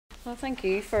Well, thank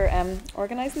you for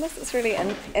organising this. It's really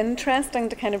interesting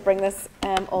to kind of bring this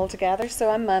all together.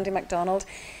 So I'm Mandi MacDonald.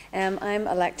 I'm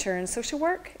a lecturer in social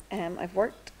work. I've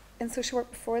worked in social work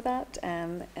before that,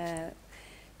 in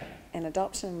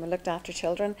adoption, and we looked after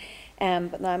children.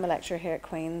 But now I'm a lecturer here at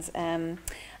Queens. And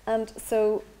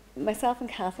so myself and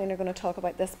Kathleen are going to talk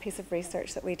about this piece of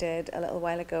research that we did a little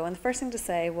while ago. And the first thing to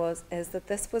say is that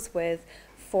this was with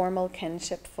formal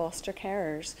kinship foster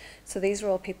carers. So these were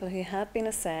all people who had been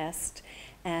assessed,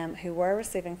 who were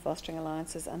receiving fostering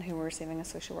allowances and who were receiving a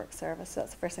social work service. So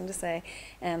that's the first thing to say.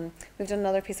 We've done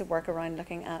another piece of work around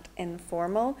looking at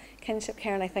informal kinship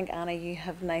care, and I think, Anna, you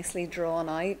have nicely drawn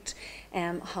out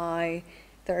how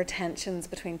there are tensions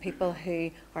between people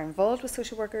who are involved with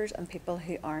social workers and people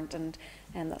who aren't, and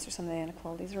that's where some of the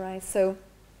inequalities arise. So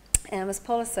as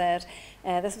Paula said,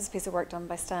 this was a piece of work done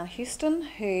by Stan Houston,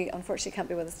 who unfortunately can't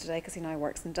be with us today because he now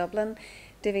works in Dublin.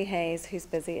 Davy Hayes, who's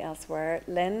busy elsewhere.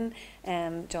 Lynn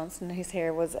Johnson, who's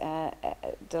here,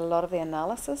 did a lot of the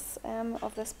analysis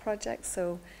of this project,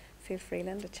 so feel free,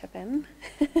 Lynn, to chip in.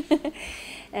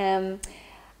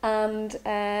 And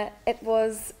it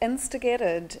was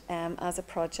instigated as a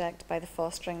project by the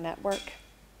Fostering Network,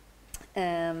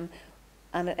 and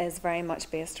it is very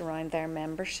much based around their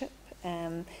membership.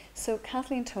 So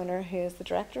Kathleen Toner, who is the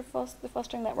director of the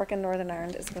Fostering Network in Northern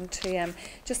Ireland, is going to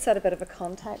just set a bit of a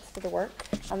context for the work,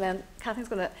 and then Kathleen's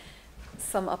going to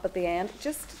sum up at the end.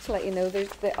 Just to let you know, there's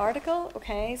the article,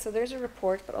 okay, so there's a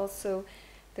report, but also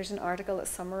there's an article that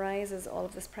summarises all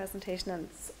of this presentation,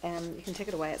 and you can take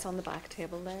it away. It's on the back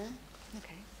table there.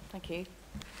 Okay, thank you.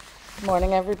 Good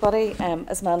morning, everybody.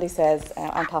 As Mandy says,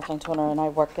 I'm Kathleen Toner and I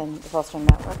work in the Fostering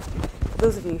Network. For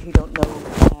those of you who don't know,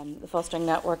 the Fostering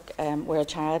Network, we're a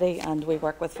charity and we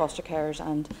work with foster carers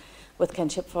and with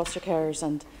kinship foster carers,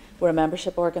 and we're a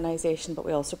membership organisation, but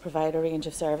we also provide a range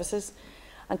of services.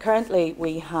 And currently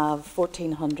we have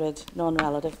 1,400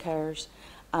 non-relative carers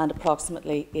and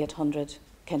approximately 800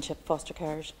 kinship foster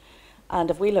carers.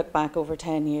 And if we look back over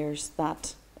 10 years,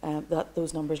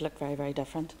 those numbers look very, very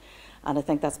different. And I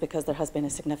think that's because there has been a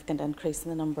significant increase in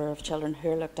the number of children who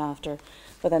are looked after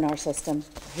within our system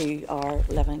who are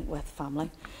living with family.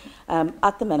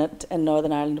 At the minute in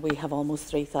Northern Ireland we have almost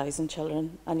 3,000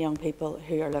 children and young people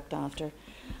who are looked after,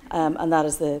 and that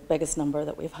is the biggest number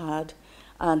that we've had,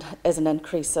 and is an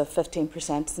increase of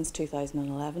 15% since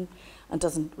 2011, and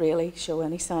doesn't really show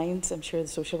any signs, I'm sure the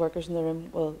social workers in the room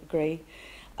will agree,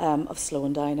 of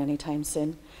slowing down anytime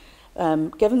soon.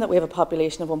 Given that we have a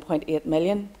population of 1.8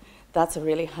 million, that's a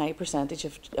really high percentage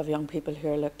of young people who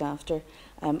are looked after.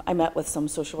 I met with some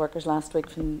social workers last week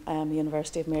from the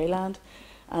University of Maryland,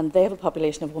 and they have a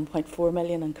population of 1.4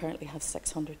 million and currently have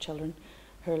 600 children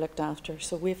who are looked after.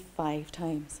 So we have 5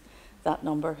 times that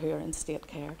number who are in state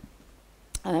care.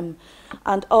 And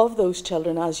of those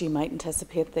children, as you might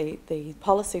anticipate, the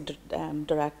policy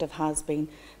directive has been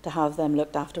to have them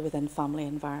looked after within family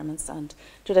environments, and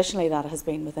traditionally that has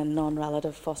been within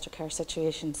non-relative foster care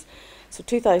situations. So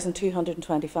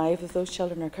 2,225 of those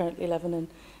children are currently living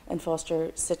in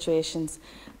foster situations,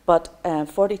 but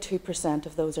 42%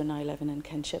 of those are now living in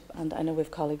kinship. And I know we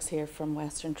have colleagues here from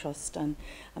Western Trust and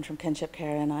from Kinship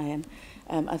Care NI,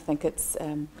 and I think it's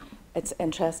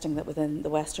interesting that within the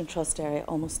Western Trust area,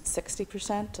 almost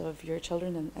 60% of your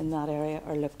children in that area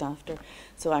are looked after.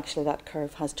 So actually that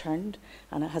curve has turned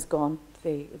and it has gone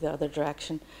the other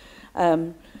direction.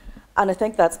 And I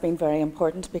think that's been very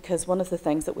important, because one of the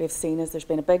things that we've seen is there's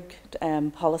been a big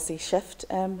policy shift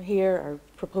here, or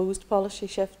proposed policy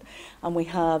shift, and we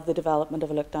have the development of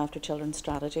a looked after children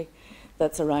strategy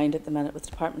that's around at the minute with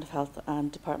Department of Health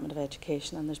and Department of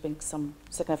Education, and there's been some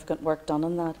significant work done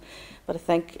on that. But I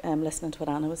think listening to what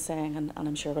Anna was saying, and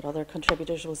I'm sure what other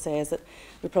contributors will say, is that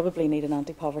we probably need an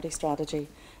anti-poverty strategy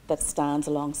that stands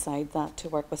alongside that to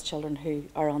work with children who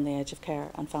are on the edge of care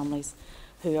and families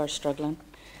who are struggling.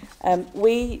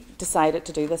 We decided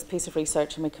to do this piece of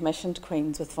research, and we commissioned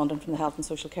Queens with funding from the Health and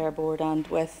Social Care Board and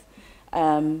with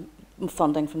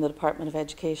funding from the Department of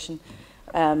Education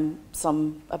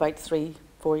some about 3-4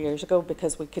 years ago,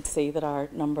 because we could see that our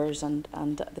numbers and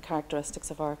the characteristics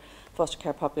of our foster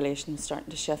care population was starting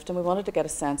to shift, and we wanted to get a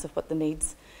sense of what the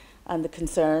needs and the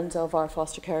concerns of our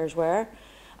foster carers were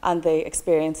and the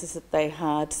experiences that they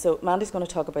had. So Mandy's going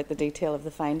to talk about the detail of the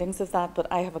findings of that, but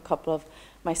I have a couple of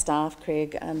my staff,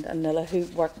 Craig and Nilla, who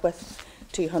work with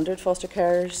 200 foster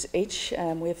carers each.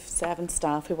 We have 7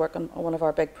 staff who work on one of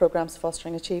our big programmes,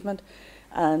 Fostering Achievement,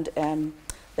 and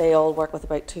they all work with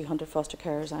about 200 foster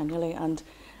carers annually, and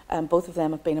both of them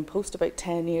have been in post about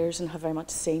 10 years and have very much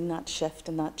seen that shift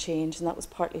and that change, and that was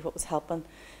partly what was helping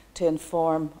to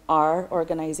inform our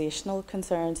organisational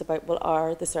concerns about, well,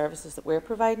 are the services that we're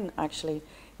providing actually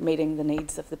meeting the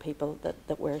needs of the people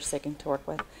that we're seeking to work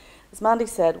with. As Mandi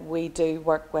said, we do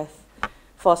work with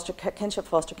kinship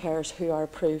foster carers who are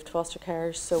approved foster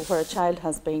carers, so where a child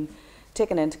has been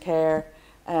taken into care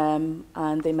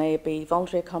and they may be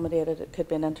voluntary accommodated, it could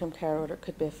be an interim care order, it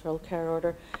could be a full care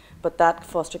order, but that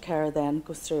foster carer then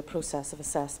goes through a process of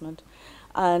assessment.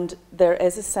 And there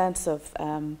is a sense of,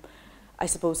 I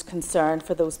suppose, concern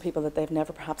for those people that they've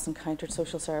never perhaps encountered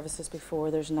social services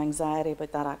before. There's an anxiety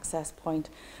about that access point.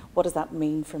 What does that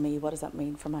mean for me? What does that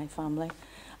mean for my family?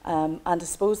 And I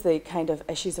suppose the kind of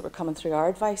issues that were coming through our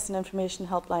advice and information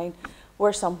helpline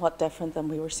were somewhat different than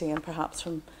we were seeing perhaps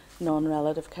from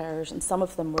non-relative carers, and some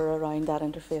of them were around that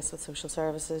interface with social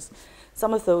services.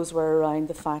 Some of those were around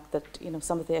the fact that, you know,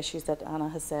 some of the issues that Anna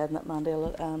has said and that Mandi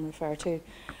will refer to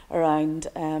around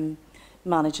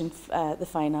managing the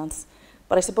finance.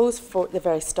 But I suppose for the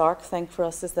very stark thing for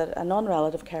us is that a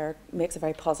non-relative carer makes a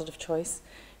very positive choice.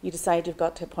 You decide you've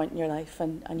got to a point in your life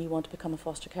and you want to become a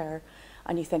foster carer,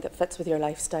 and you think it fits with your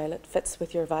lifestyle, it fits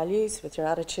with your values, with your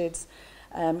attitudes.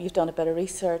 You've done a bit of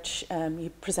research,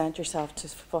 you present yourself to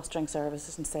fostering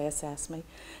services and say, assess me.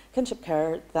 Kinship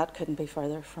care, that couldn't be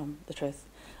further from the truth.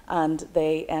 And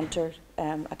they enter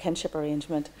a kinship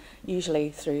arrangement, usually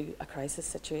through a crisis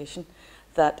situation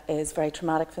that is very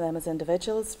traumatic for them as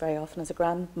individuals, very often as a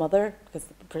grandmother, because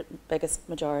the biggest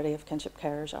majority of kinship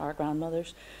carers are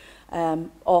grandmothers,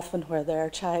 often where their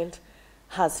child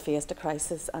has faced a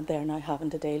crisis and they're now having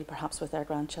to deal perhaps with their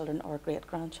grandchildren or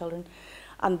great-grandchildren.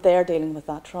 And they're dealing with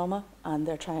that trauma and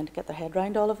they're trying to get their head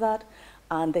around all of that,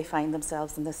 and they find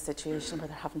themselves in this situation where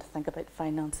they're having to think about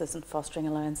finances and fostering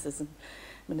allowances. And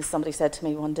I mean, as somebody said to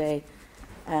me one day,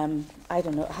 I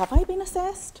don't know, have I been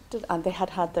assessed? And they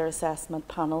had their assessment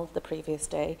panel the previous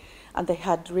day, and they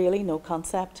had really no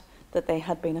concept that they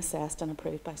had been assessed and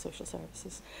approved by social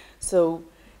services. So,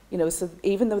 you know, so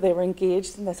even though they were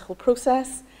engaged in this whole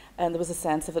process, and there was a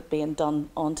sense of it being done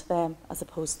onto them as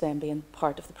opposed to them being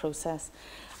part of the process.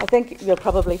 I think you'll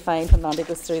probably find when Mandi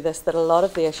goes through this that a lot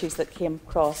of the issues that came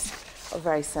across are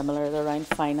very similar. They're around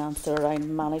finance, they're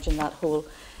around managing that whole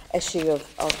issue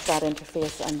of that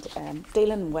interface and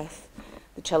dealing with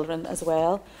the children as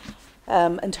well.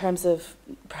 In terms of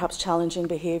perhaps challenging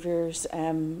behaviours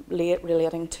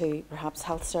relating to perhaps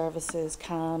health services,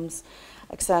 CAMS,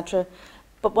 etc.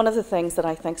 But one of the things that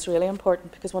I think is really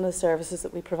important, because one of the services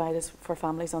that we provide is for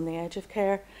families on the edge of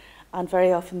care, and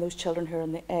very often those children who are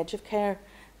on the edge of care,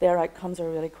 their outcomes are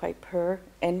really quite poor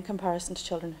in comparison to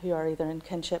children who are either in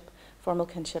kinship, formal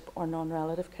kinship or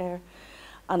non-relative care.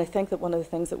 And I think that one of the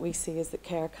things that we see is that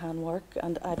care can work,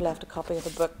 and I've left a copy of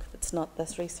a book that's not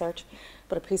this research,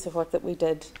 but a piece of work that we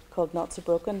did called Not So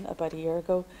Broken about a year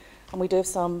ago. And we do have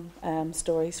some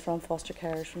stories from foster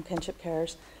carers, from kinship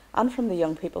carers, and from the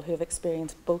young people who have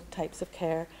experienced both types of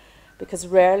care, because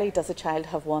rarely does a child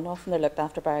have one. Often they're looked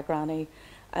after by a granny,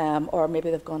 or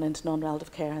maybe they've gone into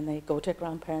non-relative care and they go to a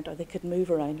grandparent, or they could move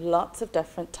around. Lots of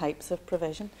different types of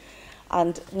provision.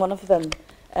 And one of them,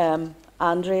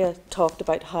 Andrea, talked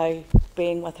about how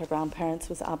being with her grandparents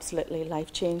was absolutely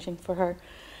life-changing for her.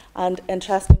 And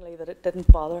interestingly, that it didn't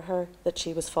bother her that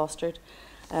she was fostered.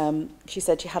 She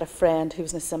said she had a friend who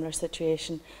was in a similar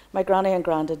situation. My granny and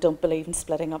granda don't believe in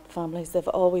splitting up families. They've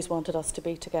always wanted us to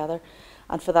be together,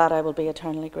 and for that I will be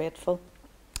eternally grateful.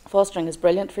 Fostering is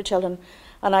brilliant for children,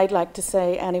 and I'd like to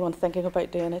say anyone thinking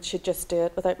about doing it should just do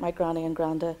it. Without my granny and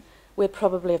granda, we'd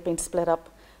probably have been split up,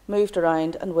 moved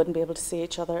around, and wouldn't be able to see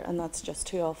each other, and that's just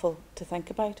too awful to think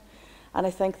about. And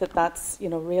I think that that's, you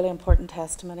know, really important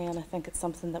testimony, and I think it's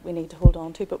something that we need to hold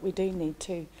on to, but we do need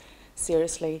to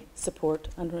seriously support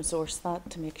and resource that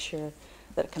to make sure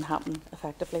that it can happen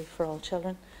effectively for all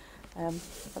children.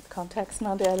 What context,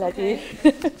 Mandi, I'll let you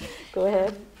go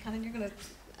ahead. Kathleen, you're going to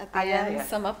at the end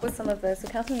sum up with some of this. So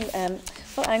Kathleen,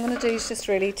 what I'm going to do is just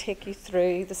really take you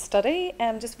through the study,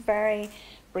 just very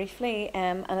briefly,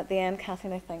 and at the end,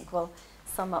 Kathleen, I think, will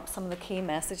sum up some of the key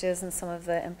messages and some of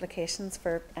the implications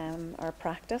for our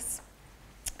practice.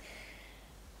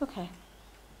 Okay.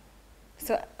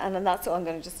 So, and then that's all I'm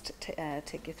going to just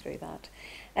take you through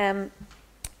that.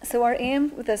 So our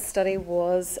aim with this study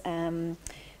was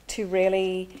to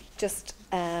really just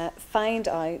find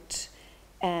out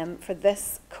for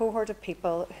this cohort of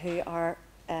people who are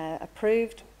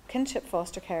approved kinship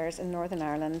foster carers in Northern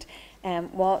Ireland,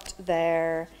 what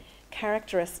their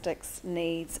characteristics,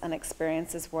 needs and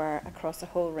experiences were across a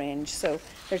whole range. So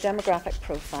their demographic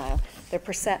profile, their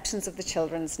perceptions of the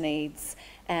children's needs,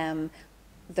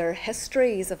 their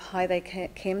histories of how they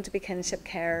came to be kinship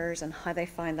carers and how they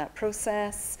found that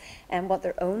process, and what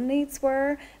their own needs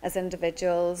were as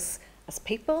individuals, as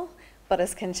people, but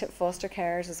as kinship foster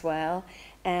carers as well.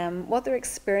 What their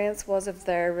experience was of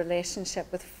their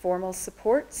relationship with formal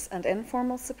supports and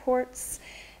informal supports,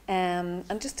 and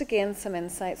just to gain some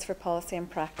insights for policy and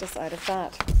practice out of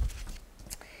that.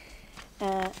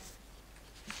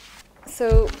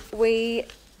 So we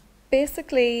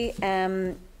basically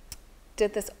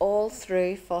did this all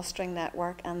through Fostering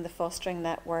Network and the Fostering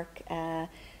Network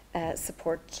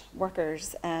support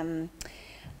workers. And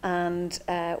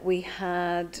we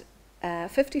had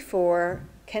 54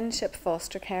 kinship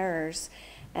foster carers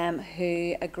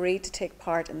who agreed to take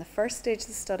part in the first stage of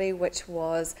the study, which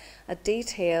was a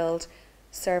detailed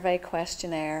survey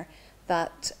questionnaire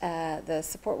that the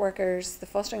support workers, the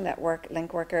Fostering Network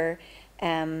link worker,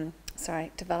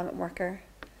 development worker,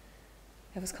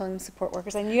 I was calling them support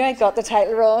workers, I knew I got the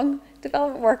title wrong,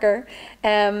 development worker,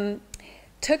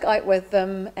 took out with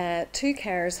them to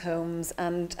carers' homes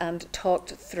and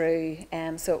talked through.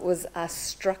 So it was a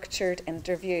structured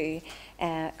interview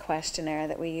questionnaire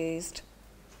that we used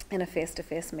in a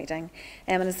face-to-face meeting.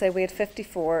 And I say we had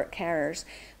 54 carers.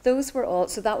 Those were all,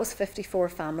 so that was 54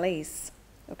 families,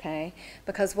 okay?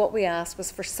 Because what we asked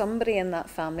was for somebody in that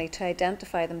family to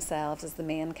identify themselves as the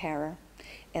main carer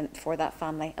for that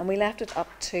family. And we left it up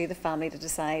to the family to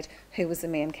decide who was the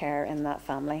main carer in that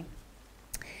family.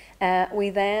 We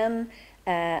then,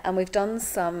 and we've done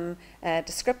some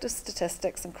descriptive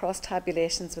statistics and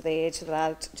cross-tabulations with age that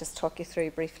I'll just talk you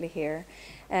through briefly here.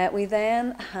 We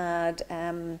then had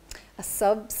a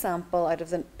sub-sample out of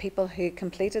the people who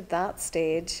completed that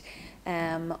stage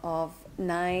of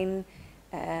 9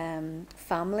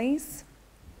 families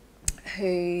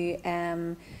who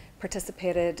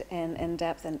participated in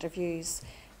in-depth interviews,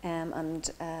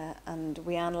 and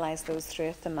we analysed those through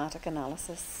a thematic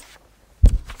analysis.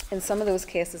 In some of those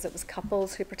cases, it was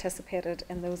couples who participated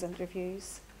in those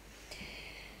interviews.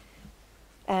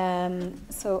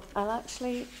 So I'll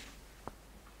actually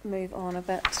move on a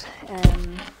bit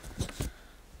and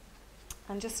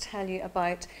just tell you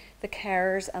about the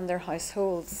carers and their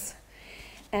households.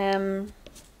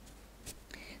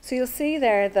 So you'll see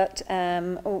there that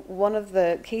one of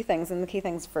the key things, and the key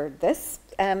things for this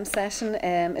session,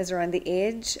 is around the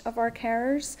age of our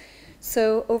carers.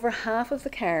 So over half of the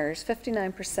carers,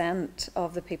 59%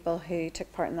 of the people who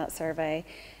took part in that survey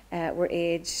were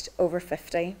aged over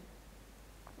 50.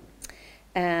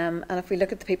 And if we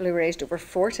look at the people who were aged over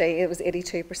 40, it was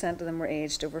 82% of them were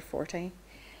aged over 40.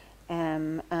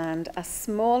 And a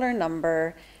smaller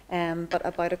number, but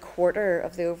about a quarter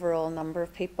of the overall number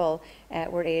of people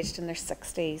were aged in their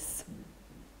 60s.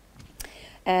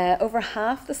 Over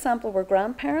half the sample were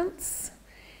grandparents.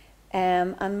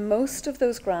 And most of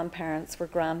those grandparents were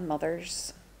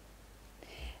grandmothers.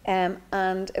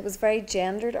 And it was very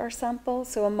gendered, our sample.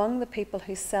 So among the people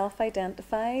who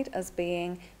self-identified as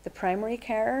being the primary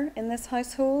carer in this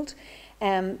household,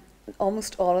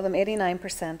 almost all of them,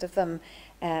 89% of them,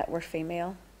 were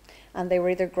female. And they were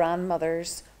either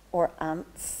grandmothers or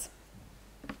aunts.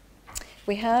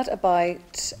 We had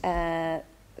about 31%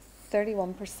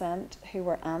 who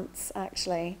were aunts,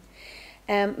 actually.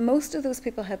 Most of those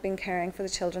people had been caring for the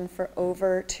children for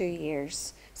over 2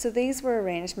 years. So these were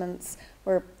arrangements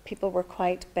where people were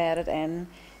quite bedded in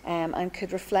and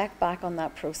could reflect back on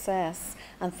that process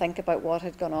and think about what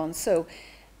had gone on. So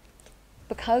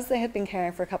because they had been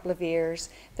caring for a couple of years,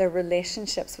 their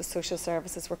relationships with social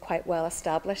services were quite well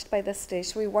established by this stage.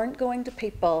 So we weren't going to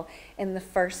people in the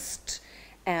first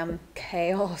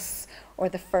chaos or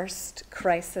the first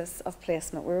crisis of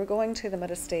placement. We were going to them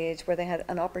at a stage where they had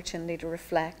an opportunity to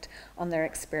reflect on their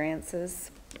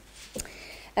experiences.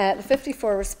 The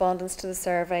 54 respondents to the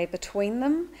survey, between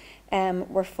them,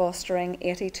 were fostering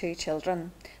 82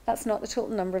 children. That's not the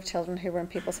total number of children who were in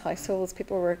people's households.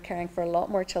 People were caring for a lot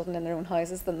more children in their own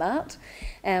houses than that,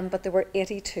 but there were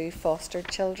 82 fostered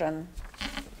children.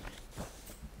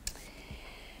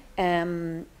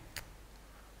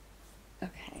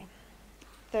 Okay.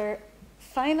 Their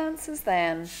finances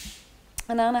then,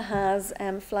 and Anna has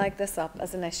flagged this up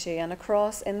as an issue, and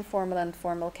across informal and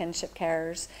formal kinship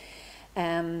carers,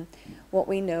 what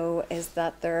we know is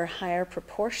that there are higher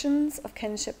proportions of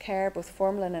kinship care, both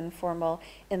formal and informal,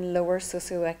 in lower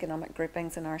socioeconomic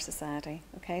groupings in our society.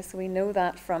 Okay, so we know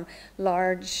that from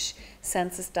large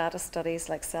census data studies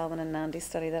like Selwyn and Nandy's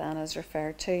study that Anna has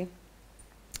referred to.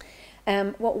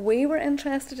 What we were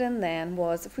interested in then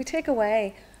was, if we take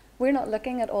away, we're not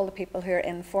looking at all the people who are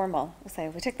informal. Say,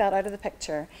 if we take that out of the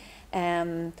picture,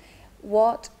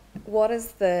 what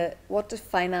do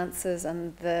finances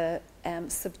and the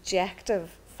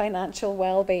subjective financial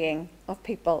well-being of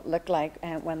people look like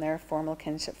when they're formal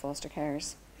kinship foster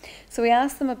carers. So we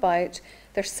asked them about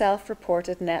their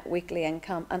self-reported net weekly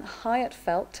income and how it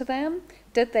felt to them.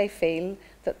 Did they feel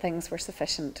that things were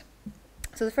sufficient?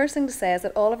 So the first thing to say is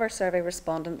that all of our survey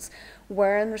respondents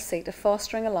were in receipt of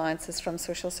fostering allowances from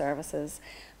social services.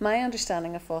 My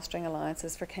understanding of fostering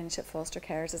allowances for kinship foster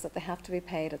carers is that they have to be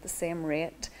paid at the same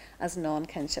rate as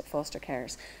non-kinship foster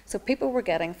carers. So people were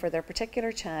getting for their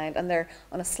particular child, and they're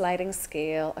on a sliding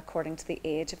scale according to the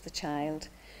age of the child,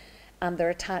 and they're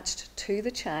attached to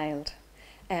the child.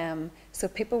 So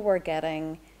people were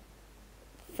getting,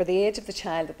 for the age of the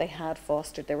child that they had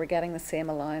fostered, they were getting the same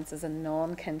allowance as a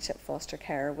non-kinship foster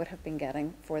carer would have been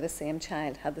getting for the same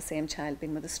child, had the same child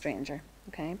been with a stranger.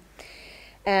 Okay.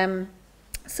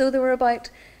 So there were about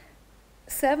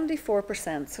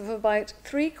 74%, so about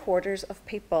 3/4 of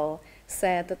people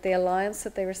said that the allowance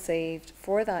that they received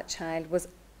for that child was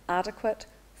adequate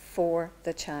for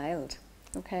the child.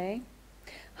 Okay.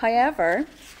 However,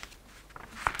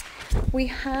 we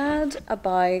had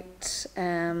about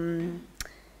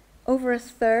over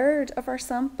 1/3 of our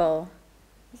sample,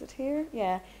 is it here?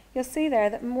 Yeah, you'll see there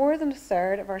that more than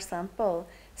 1/3 of our sample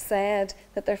said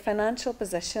that their financial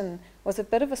position was a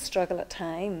bit of a struggle at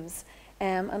times,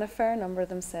 and a fair number of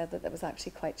them said that it was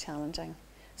actually quite challenging.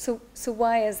 So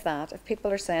why is that? If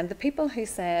people are saying, the people who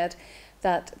said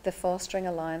that the fostering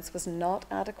allowance was not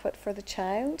adequate for the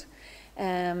child,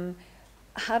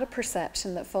 had a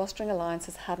perception that fostering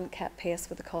allowances hadn't kept pace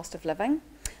with the cost of living.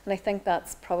 And I think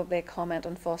that's probably a comment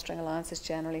on fostering allowances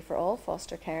generally for all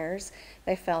foster carers.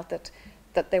 They felt that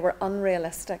they were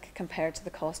unrealistic compared to the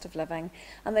cost of living.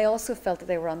 And they also felt that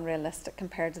they were unrealistic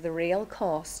compared to the real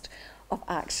cost of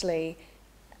actually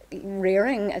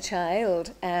rearing a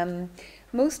child.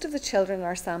 Most of the children in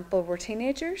our sample were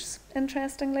teenagers,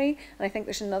 interestingly. And I think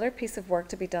there's another piece of work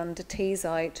to be done to tease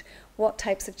out what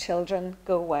types of children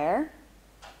go where,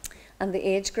 and the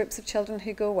age groups of children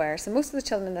who go where. So most of the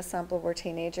children in this sample were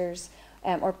teenagers,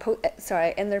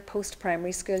 in their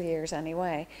post-primary school years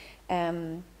anyway.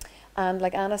 And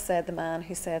like Anna said, the man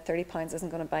who said £30 isn't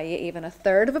going to buy you even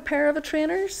 1/3 of a pair of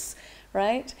trainers,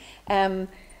 right?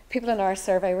 People in our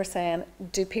survey were saying,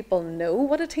 do people know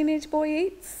what a teenage boy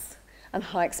eats? And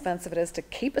how expensive it is to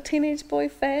keep a teenage boy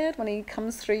fed when he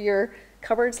comes through your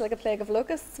cupboards like a plague of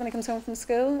locusts when he comes home from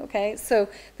school. Okay, so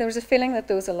there was a feeling that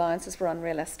those allowances were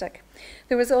unrealistic.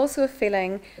 There was also a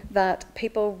feeling that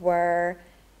people were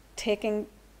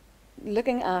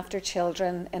looking after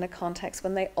children in a context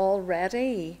when they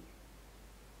already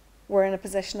were in a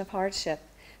position of hardship.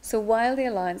 So while the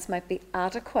allowance might be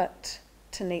adequate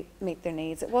to meet their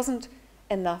needs, it wasn't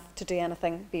enough to do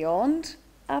anything beyond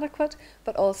adequate,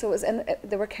 but also it was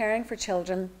they were caring for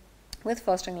children with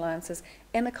fostering allowances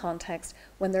in a context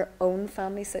when their own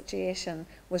family situation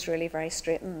was really very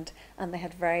straitened and they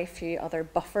had very few other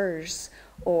buffers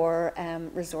or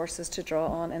resources to draw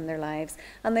on in their lives.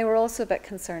 And they were also a bit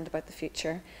concerned about the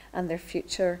future and their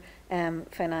future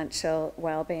financial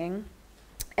well-being.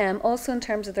 Also in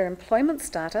terms of their employment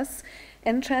status,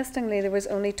 interestingly, there was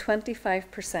only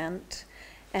 25%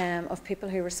 of people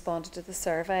who responded to the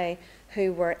survey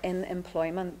who were in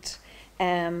employment,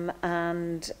 and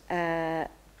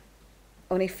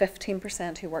only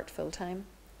 15% who worked full-time.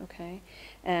 Okay,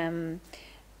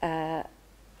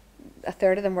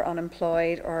 1/3 of them were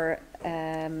unemployed, or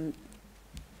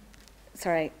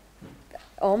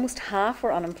almost half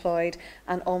were unemployed,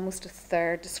 and almost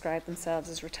 1/3 described themselves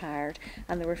as retired,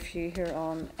 and there were few who were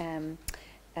on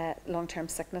long-term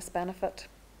sickness benefit.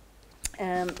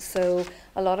 So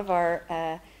a lot of our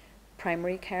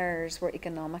primary carers were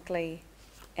economically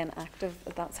inactive.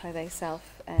 That's how they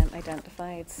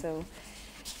self-identified. So,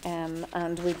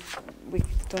 and we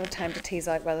don't have time to tease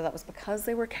out whether that was because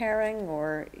they were caring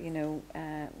or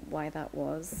why that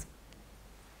was.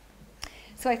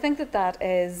 So I think that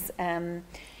is.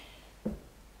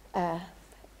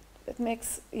 It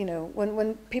makes,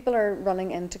 when people are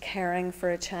running into caring for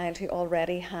a child who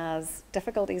already has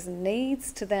difficulties and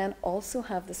needs, to then also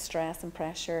have the stress and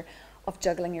pressure of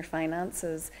juggling your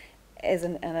finances is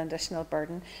an additional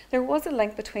burden. There was a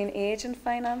link between age and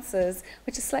finances,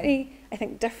 which is slightly, I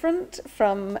think, different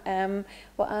from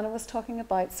what Anna was talking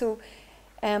about. So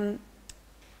we're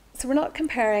not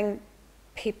comparing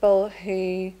people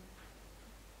who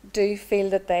do feel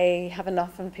that they have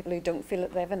enough and people who don't feel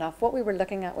that they have enough. What we were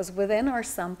looking at was within our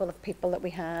sample of people that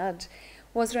we had,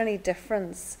 was there any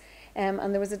difference? And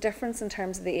there was a difference in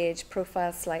terms of the age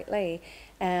profile slightly.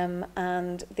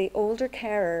 And the older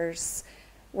carers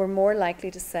were more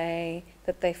likely to say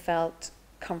that they felt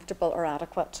comfortable or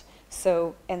adequate.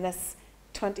 So in this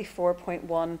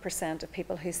 24.1% of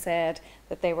people who said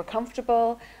that they were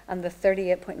comfortable, and the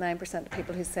 38.9% of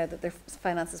people who said that their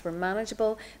finances were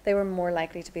manageable, they were more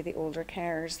likely to be the older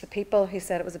carers. The people who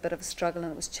said it was a bit of a struggle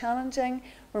and it was challenging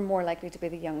were more likely to be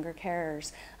the younger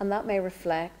carers. And that may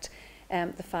reflect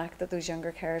the fact that those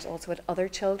younger carers also had other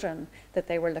children that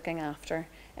they were looking after,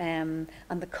 and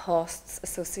the costs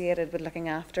associated with looking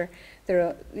after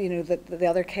their, the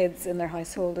other kids in their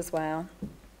household as well.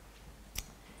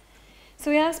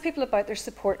 So we asked people about their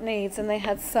support needs, and they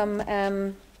had some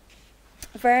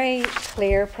very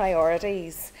clear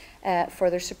priorities for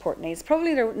their support needs.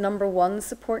 Probably their number one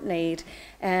support need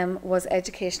was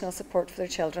educational support for their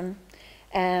children.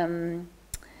 And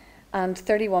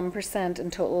 31% in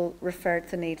total referred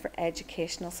to the need for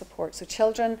educational support. So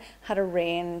children had a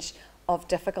range of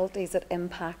difficulties that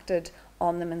impacted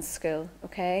on them in school,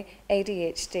 okay?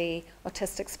 ADHD,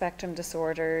 autistic spectrum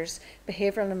disorders,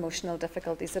 behavioural and emotional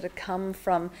difficulties that had come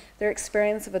from their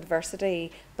experience of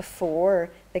adversity before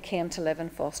they came to live in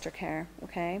foster care,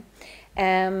 okay?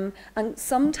 And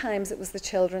sometimes it was the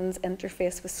children's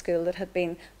interface with school that had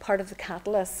been part of the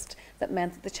catalyst that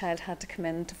meant that the child had to come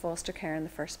into foster care in the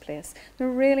first place. They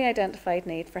really identified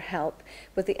need for help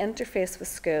with the interface with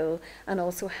school, and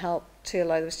also help to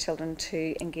allow those children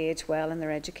to engage well in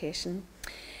their education.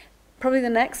 Probably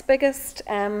the next biggest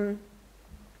thing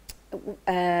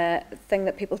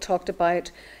that people talked about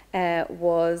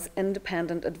was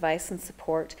independent advice and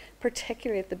support,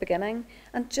 particularly at the beginning,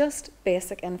 and just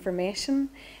basic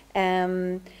information,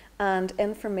 and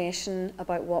information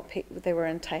about what they were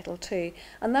entitled to.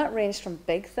 And that ranged from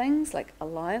big things like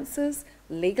allowances,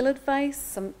 legal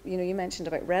advice, you mentioned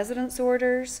about residence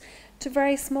orders, to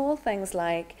very small things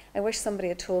like, I wish somebody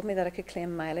had told me that I could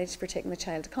claim mileage for taking the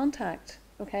child to contact,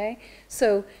 okay?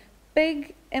 So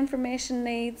big information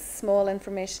needs, small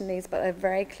information needs, but a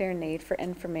very clear need for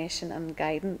information and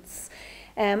guidance.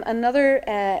 Another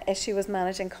issue was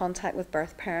managing contact with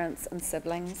birth parents and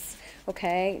siblings,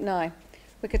 okay? Now,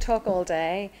 we could talk all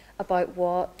day about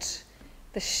what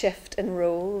the shift in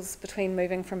roles between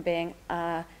moving from being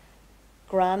a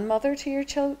grandmother to your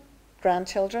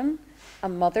grandchildren, a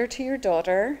mother to your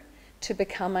daughter, to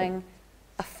becoming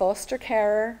a foster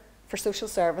carer for social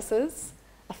services,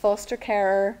 a foster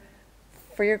carer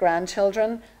for your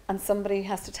grandchildren, and somebody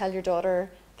has to tell your daughter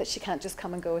that she can't just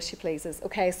come and go as she pleases.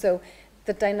 Okay, so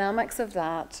the dynamics of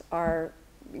that are,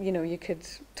 you could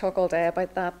talk all day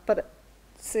about that, but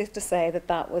it's safe to say that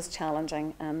that was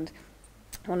challenging, and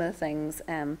one of the things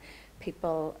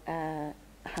people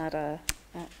had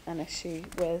an issue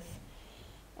with.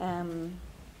 And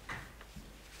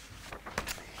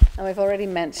we've already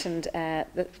mentioned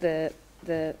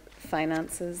the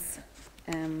finances.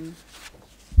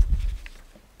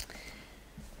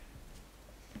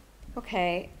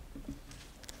 Okay,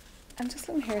 I'm just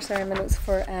looking here, sorry, my notes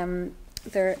for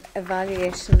their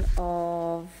evaluation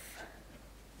of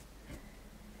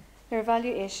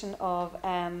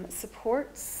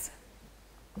supports.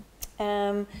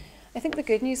 I think the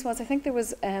good news was, I think there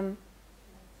was 2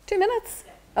 minutes.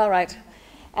 All right.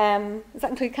 Does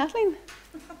that include Kathleen?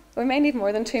 We may need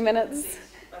more than 2 minutes.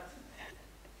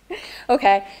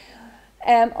 Okay.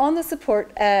 On the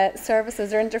support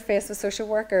services or interface with social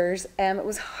workers, it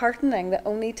was heartening that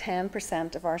only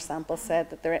 10% of our sample said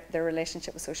that their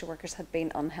relationship with social workers had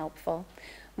been unhelpful.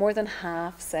 More than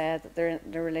half said that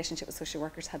their relationship with social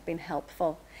workers had been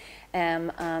helpful,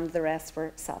 and the rest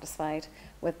were satisfied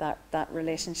with that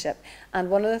relationship. And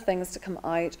one of the things to come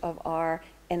out of our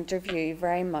interview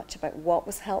very much about what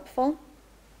was helpful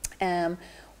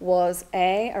was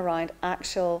around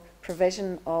actual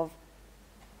provision of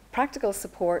practical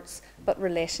supports, but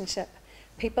relationship.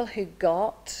 People who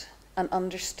got and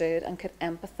understood and could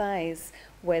empathise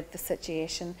with the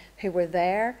situation, who were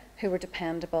there, who were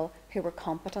dependable, who were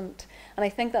competent. And I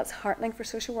think that's heartening for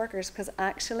social workers, because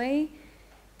actually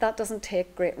that doesn't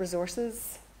take great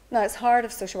resources. Now, it's hard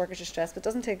if social workers are stressed, but it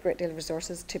doesn't take a great deal of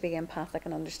resources to be empathic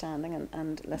and understanding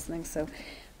and listening. So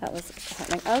that was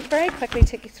heartening. I'll very quickly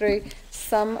take you through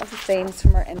some of the themes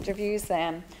from our interviews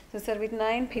then. So I said we had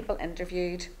 9 people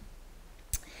interviewed.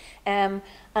 And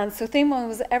so theme 1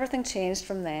 was that everything changed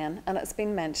from then, and it's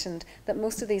been mentioned that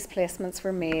most of these placements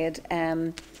were made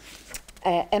in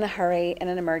a hurry, in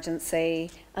an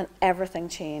emergency, and everything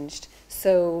changed.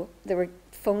 So there were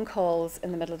phone calls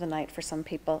in the middle of the night for some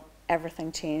people.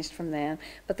 Everything changed from then.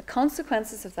 But the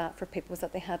consequences of that for people was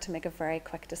that they had to make a very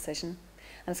quick decision.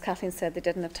 And as Kathleen said, they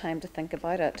didn't have time to think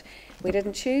about it. We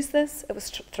didn't choose this, it was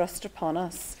thrust upon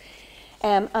us.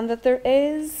 And that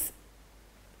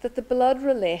that the blood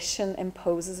relation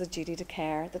imposes a duty to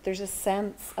care, that there's a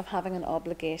sense of having an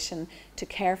obligation to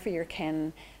care for your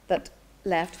kin that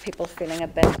left people feeling a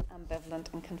bit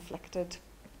ambivalent and conflicted.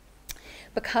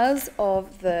 Because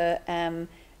of the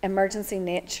emergency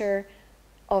nature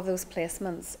of those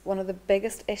placements, one of the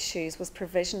biggest issues was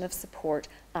provision of support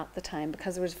at the time,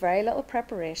 because there was very little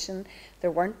preparation.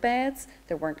 There weren't beds,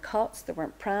 there weren't cots, there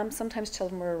weren't prams. Sometimes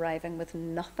children were arriving with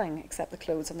nothing except the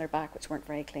clothes on their back, which weren't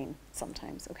very clean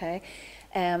sometimes, okay?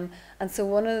 And so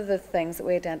one of the things that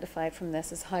we identified from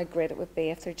this is how great it would be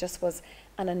if there just was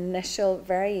an initial,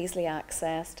 very easily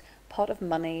accessed pot of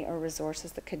money or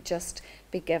resources that could just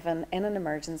be given in an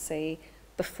emergency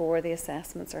before the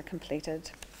assessments are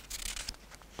completed.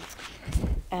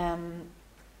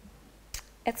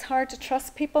 It's hard to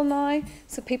trust people now,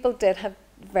 so people did have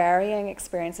varying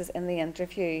experiences in the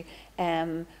interview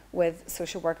with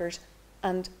social workers,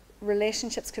 and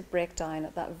relationships could break down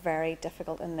at that very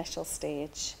difficult initial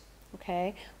stage.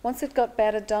 Okay, once it got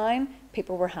bedded down,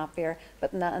 people were happier,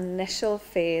 but in that initial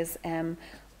phase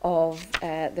of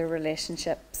their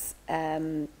relationships,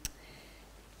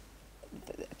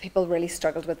 people really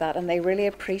struggled with that, and they really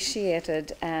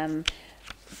appreciated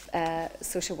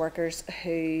social workers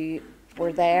who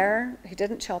were there, who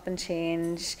didn't chop and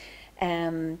change,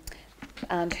 and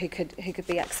who could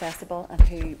be accessible, and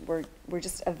who were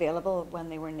just available when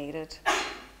they were needed.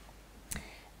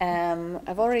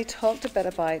 I've already talked a bit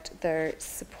about their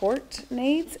support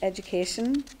needs,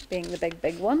 education being the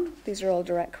big one. These are all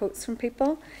direct quotes from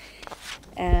people.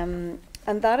 And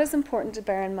that is important to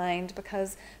bear in mind,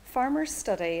 because Farmer's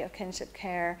study of kinship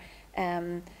care,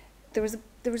 there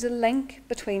was a link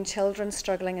between children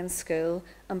struggling in school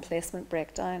and placement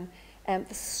breakdown.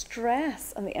 The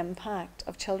stress and the impact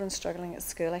of children struggling at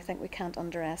school, I think we can't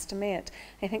underestimate.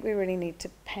 I think we really need to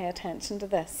pay attention to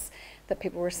this, that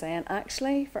people were saying,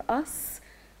 actually, for us,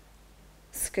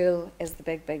 school is the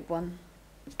big one.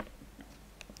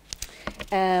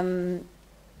 None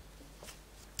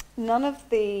of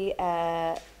the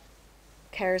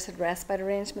carers had respite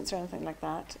arrangements or anything like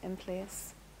that in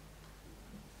place.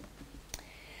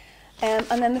 And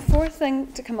then the fourth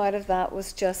thing to come out of that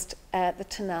was just the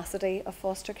tenacity of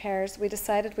foster carers. We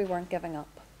decided we weren't giving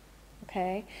up,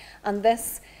 okay? And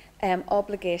this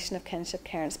obligation of kinship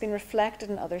care, and it's been reflected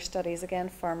in other studies, again,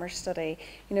 Farmer's study,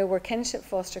 you know, where kinship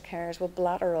foster carers will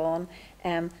blatter on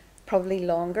probably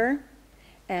longer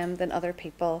than other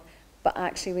people, but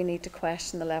actually we need to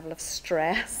question the level of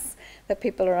stress that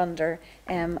people are under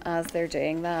as they're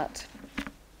doing that.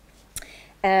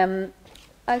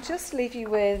 I'll just leave you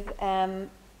with,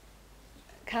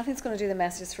 Kathleen's going to do the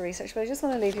messages for research, but I just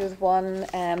want to leave you with one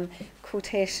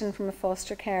quotation from a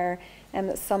foster carer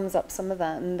that sums up some of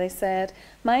that. And they said,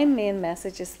 "My main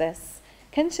message is this: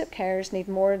 kinship carers need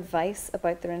more advice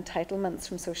about their entitlements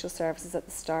from social services at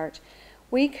the start.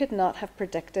 We could not have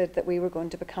predicted that we were going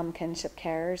to become kinship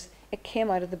carers. It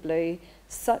came out of the blue,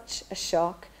 such a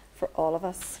shock for all of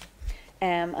us."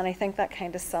 And I think that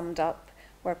kind of summed up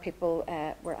where people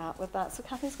were at with that. So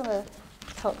Kathy's going to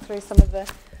talk through some of the...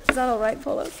 Is that all right,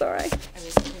 Paula? Sorry.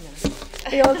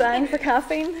 Are you all dying for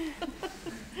caffeine?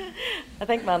 I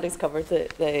think Mandy's covered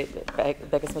the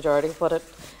biggest majority of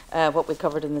what we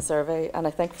covered in the survey, and I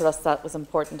think for us that was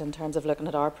important in terms of looking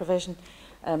at our provision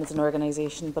as an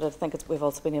organisation, but I think we've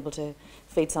also been able to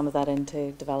feed some of that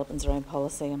into developments around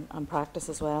policy and practice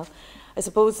as well. I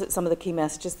suppose that some of the key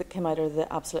messages that came out are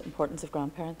the absolute importance of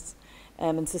grandparents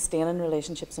in sustaining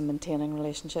relationships and maintaining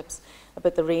relationships,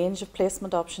 about the range of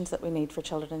placement options that we need for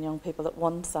children and young people, that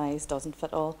one size doesn't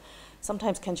fit all.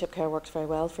 Sometimes kinship care works very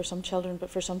well for some children, but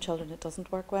for some children it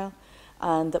doesn't work well,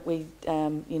 and that we,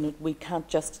 we can't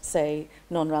just say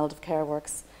non-relative care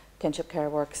works, kinship care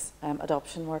works,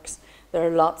 adoption works. There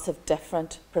are lots of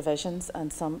different provisions,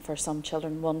 and for some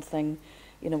children one thing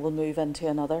will move into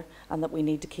another, and that we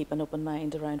need to keep an open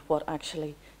mind around what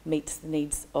actually meets the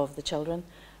needs of the children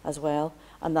as well,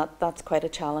 and that's quite a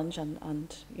challenge,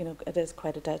 and it is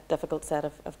quite a difficult set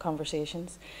of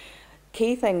conversations.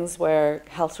 Key things were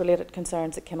health-related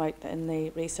concerns that came out in the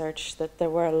research, that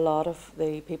there were a lot of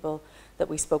the people that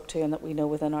we spoke to and that we know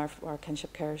within our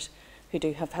kinship carers who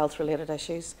do have health-related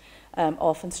issues,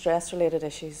 often stress-related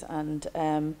issues, and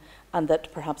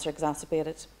that perhaps are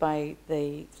exacerbated by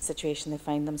the situation they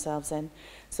find themselves in.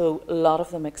 So a lot of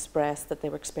them expressed that they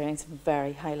were experiencing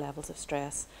very high levels of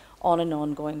stress on an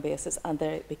ongoing basis, and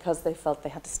because they felt they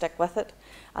had to stick with it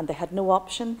and they had no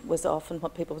option, was often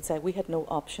what people would say, we had no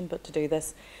option but to do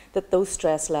this, that those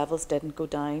stress levels didn't go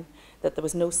down, that there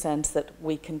was no sense that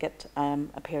we can get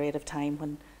a period of time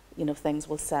when things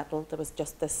will settle. There was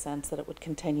just this sense that it would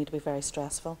continue to be very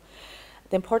stressful.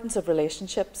 The importance of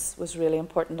relationships was really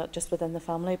important, not just within the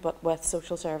family but with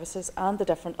social services and the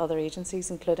different other agencies,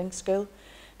 including school,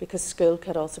 because school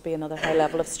could also be another high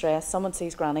level of stress. Someone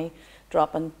sees Granny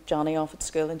dropping Johnny off at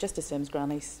school and just assumes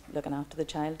Granny's looking after the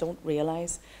child, don't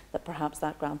realise that perhaps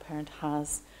that grandparent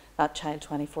has that child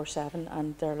 24/7,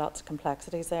 and there are lots of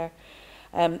complexities there.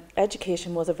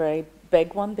 Education was a very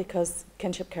big one, because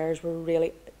kinship carers were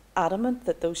really adamant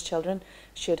that those children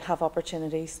should have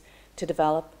opportunities to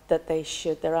develop, that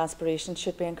their aspirations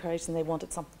should be encouraged, and they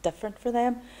wanted something different for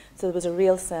them. So there was a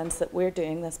real sense that we're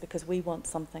doing this because we want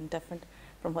something different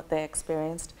from what they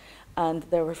experienced, and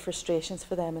there were frustrations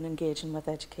for them in engaging with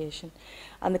education.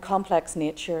 And the complex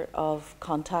nature of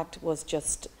contact was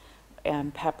just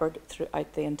peppered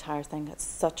throughout the entire thing. It's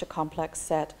such a complex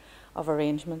set of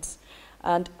arrangements.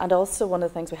 And also, one of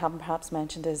the things we haven't perhaps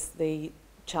mentioned is the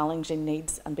challenging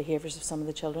needs and behaviours of some of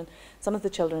the children. Some of the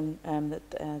children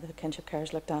that the kinship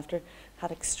carers looked after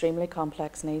had extremely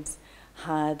complex needs,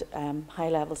 had high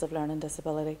levels of learning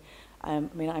disability. I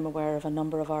mean, I'm aware of a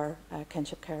number of our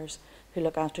kinship carers who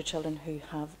look after children who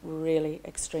have really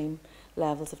extreme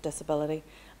levels of disability,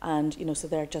 and so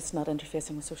they're just not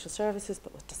interfacing with social services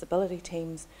but with disability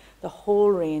teams, the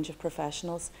whole range of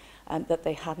professionals that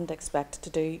they hadn't expected to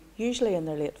do, usually in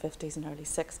their late 50s and early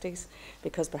 60s,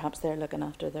 because perhaps they're looking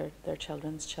after their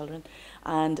children's children,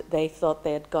 and they thought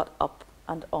they had got up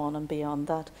and on and beyond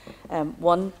that.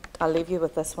 I'll leave you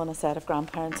with this one, a set of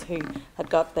grandparents who had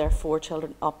got their 4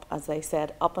 children up, as they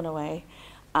said, up and away,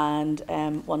 and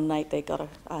one night they got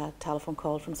a telephone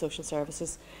call from social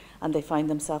services, and they find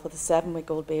themselves with a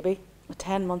 7-week-old baby, a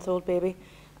 10-month-old baby,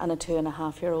 and a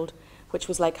 2.5-year-old, which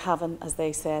was like having, as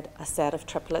they said, a set of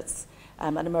triplets,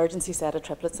 an emergency set of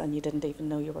triplets, and you didn't even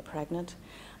know you were pregnant.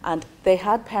 And they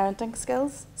had parenting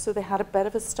skills, so they had a bit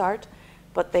of a start,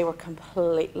 but they were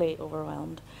completely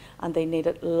overwhelmed, and they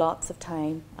needed lots of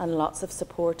time and lots of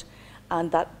support,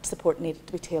 and that support needed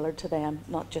to be tailored to them,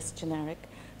 not just generic.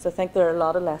 So I think there are a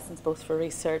lot of lessons, both for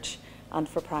research and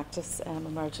for practice,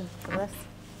 emerging from this.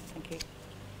 Thank you.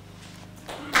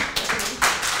 Do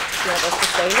you want us to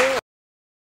stay here?